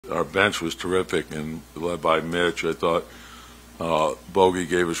Our bench was terrific, and led by Mitch. I thought Bogey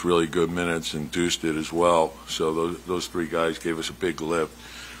gave us really good minutes, and Deuce did as well. So those three guys gave us a big lift.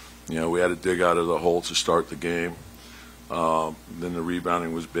 You know, we had to dig out of the hole to start the game. Then the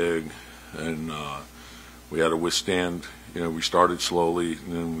rebounding was big, and we had to withstand. You know, we started slowly,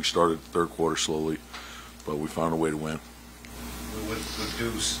 and then we started the third quarter slowly, but we found a way to win. With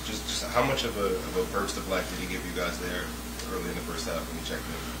Deuce, just how much of a burst of life did he give you guys there early in the first half when you checked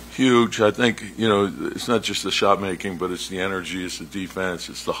in? Huge. I think, you know, it's not just the shot making, but it's the energy, it's the defense,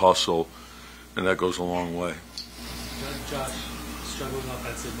 it's the hustle, and that goes a long way. Josh, struggling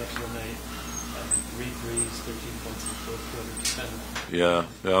offensively much of the night. 3 threes, 13 points in the fourth quarter. Yeah,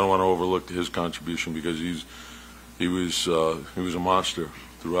 I don't want to overlook his contribution because he was a monster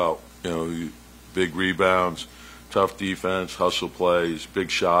throughout. You know, big rebounds, tough defense, hustle plays, big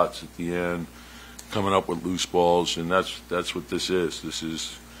shots at the end, coming up with loose balls, and that's what this is. This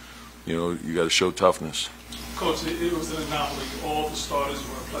is, you know, you got to show toughness. Coach, it was an anomaly. All the starters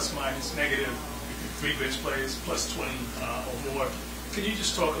were plus minus negative, 3 bench players plus 20 or more. Can you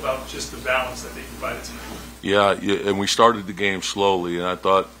just talk about just the balance that they provided tonight? Yeah, and we started the game slowly, and I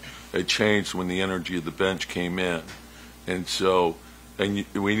thought it changed when the energy of the bench came in. And so,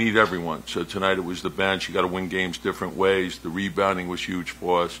 we need everyone. So tonight it was the bench. You got to win games different ways. The rebounding was huge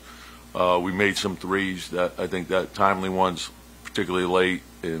for us. We made some threes that I think that timely ones, particularly late,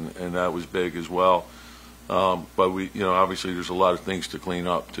 and that was big as well. But we, you know, obviously there's a lot of things to clean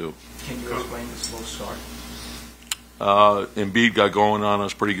up too. Can you explain the slow start? Embiid got going on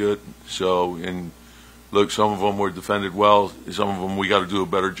us pretty good. So, and look, some of them were defended well. Some of them we got to do a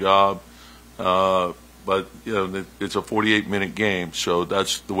better job. But you know, it's a 48-minute game, so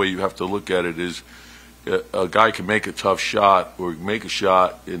that's the way you have to look at it. Is a guy can make a tough shot or make a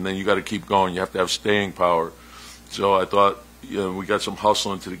shot, and then you got to keep going. You have to have staying power. So I thought, you know, we got some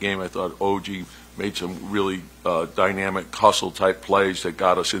hustle into the game. I thought OG made some really dynamic hustle-type plays that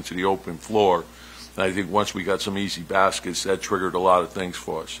got us into the open floor. And I think once we got some easy baskets, that triggered a lot of things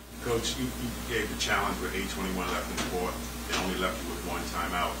for us. Coach, you gave the challenge with 8:21 left in the fourth. They only left you with 1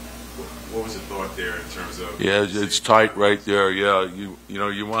 timeout. What was the thought there in terms of? Yeah, it's tight right there. Yeah, you know,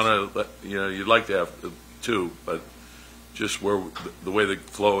 you want to, you know, you'd like to have 2, but just where the way the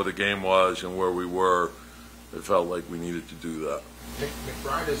flow of the game was and where we were, it felt like we needed to do that.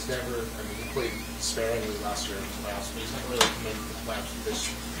 McBride has never, I mean, he played sparingly last year in the playoffs, but he's not really come into the playoffs with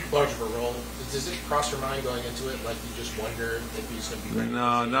this large of a role. Does it cross your mind going into it, like you just wonder if he's going to be ready?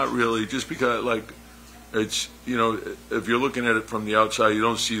 No, not really. Just because, like, it's, you know, if you're looking at it from the outside, you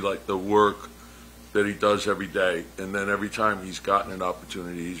don't see, like, the work that he does every day. And then every time he's gotten an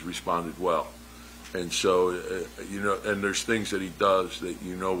opportunity, he's responded well. And so, you know, and there's things that he does that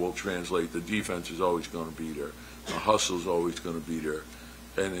you know will translate. The defense is always going to be there. The hustle is always going to be there.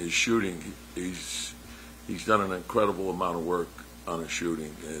 And his shooting, he's done an incredible amount of work on his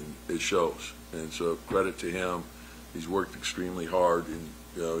shooting, and it shows. And so credit to him. He's worked extremely hard, and,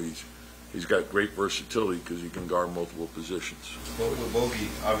 you know, he's got great versatility because he can guard multiple positions. Well, with Bogey,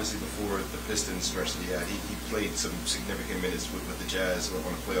 obviously before the Pistons stretch that he had, he played some significant minutes with the Jazz on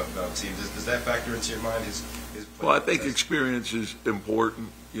a playoff team. Does that factor into your mind? His well, I think experience is important.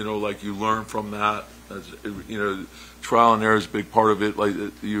 You know, like you learn from that. You know, trial and error is a big part of it. Like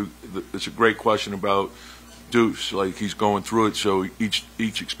it's a great question about Deuce. Like he's going through it, so each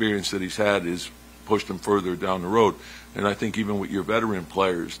experience that he's had is pushed him further down the road. And I think even with your veteran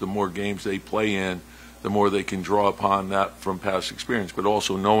players, the more games they play in, the more they can draw upon that from past experience. But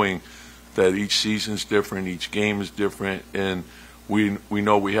also knowing that each season's different, each game is different, and we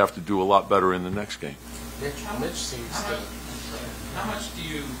know we have to do a lot better in the next game. Mitch seems to. How much do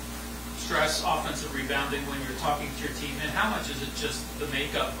you stress offensive rebounding when you're talking to your team, and how much is it just the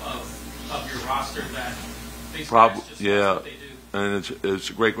makeup of your roster that these guys just yeah. what they do? And it's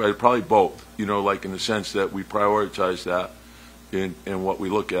a great question. Probably both, you know, like in the sense that we prioritize that in what we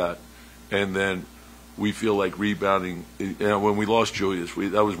look at. And then we feel like rebounding, you know, when we lost Julius,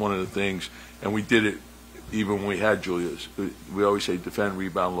 that was one of the things, and we did it even when we had Julius. We always say defend,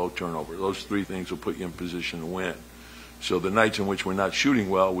 rebound, low turnover. Those 3 things will put you in position to win. So the nights in which we're not shooting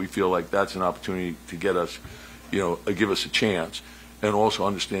well, we feel like that's an opportunity to get us, you know, give us a chance. And also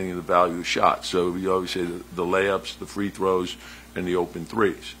understanding the value of shots. So we always say the layups, the free throws, and the open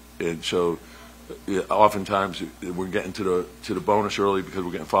threes. And so oftentimes we're getting to the bonus early because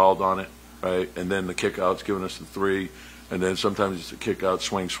we're getting fouled on it, right? And then the kick-out's giving us the 3. And then sometimes it's a kick-out,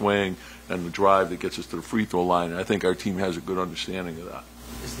 swing, and the drive that gets us to the free throw line. And I think our team has a good understanding of that.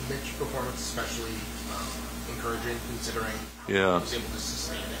 Is the Mitch performance especially encouraging considering he was able to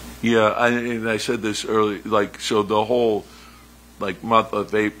sustain it? Yeah, and I said this early, like, so the whole like month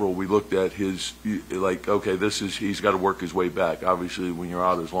of April, we looked at his, like, okay, he's got to work his way back. Obviously, when you're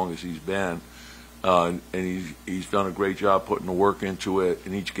out as long as he's been, and he's done a great job putting the work into it.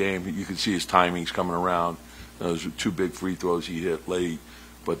 In each game, you can see his timing's coming around. Those were 2 big free throws he hit late,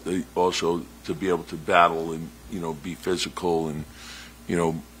 but also to be able to battle and, be physical and,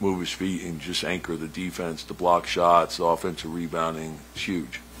 move his feet and just anchor the defense, the block shots, the offensive rebounding. It's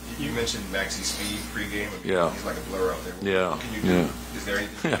huge. You mentioned Maxi's speed pregame. Yeah. He's like a blur out there. Yeah. What can you do? Yeah. Is there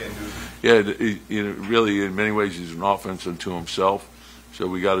anything you can do? Yeah, really, in many ways, he's an offense unto himself. So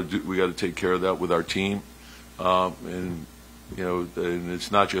we got to take care of that with our team, and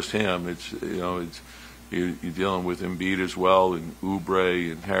it's not just him. It's you're dealing with Embiid as well, and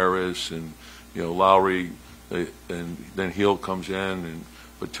Oubre and Harris and Lowry, and then Hill comes in and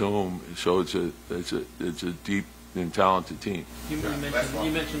Batum. So it's a deep and talented team. You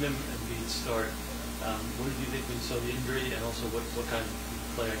mentioned Embiid's start. What did you think when you saw the injury, and also what kind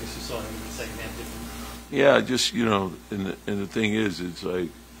of play? I guess you saw him in the second half different. Yeah, just and the thing is, it's like,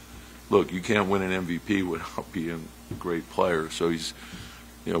 look, you can't win an MVP without being a great player. So he's,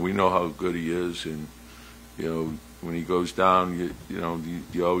 we know how good he is, and when he goes down,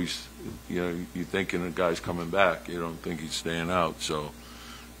 you always, you're thinking the guy's coming back. You don't think he's staying out. So,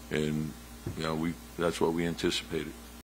 and that's what we anticipated.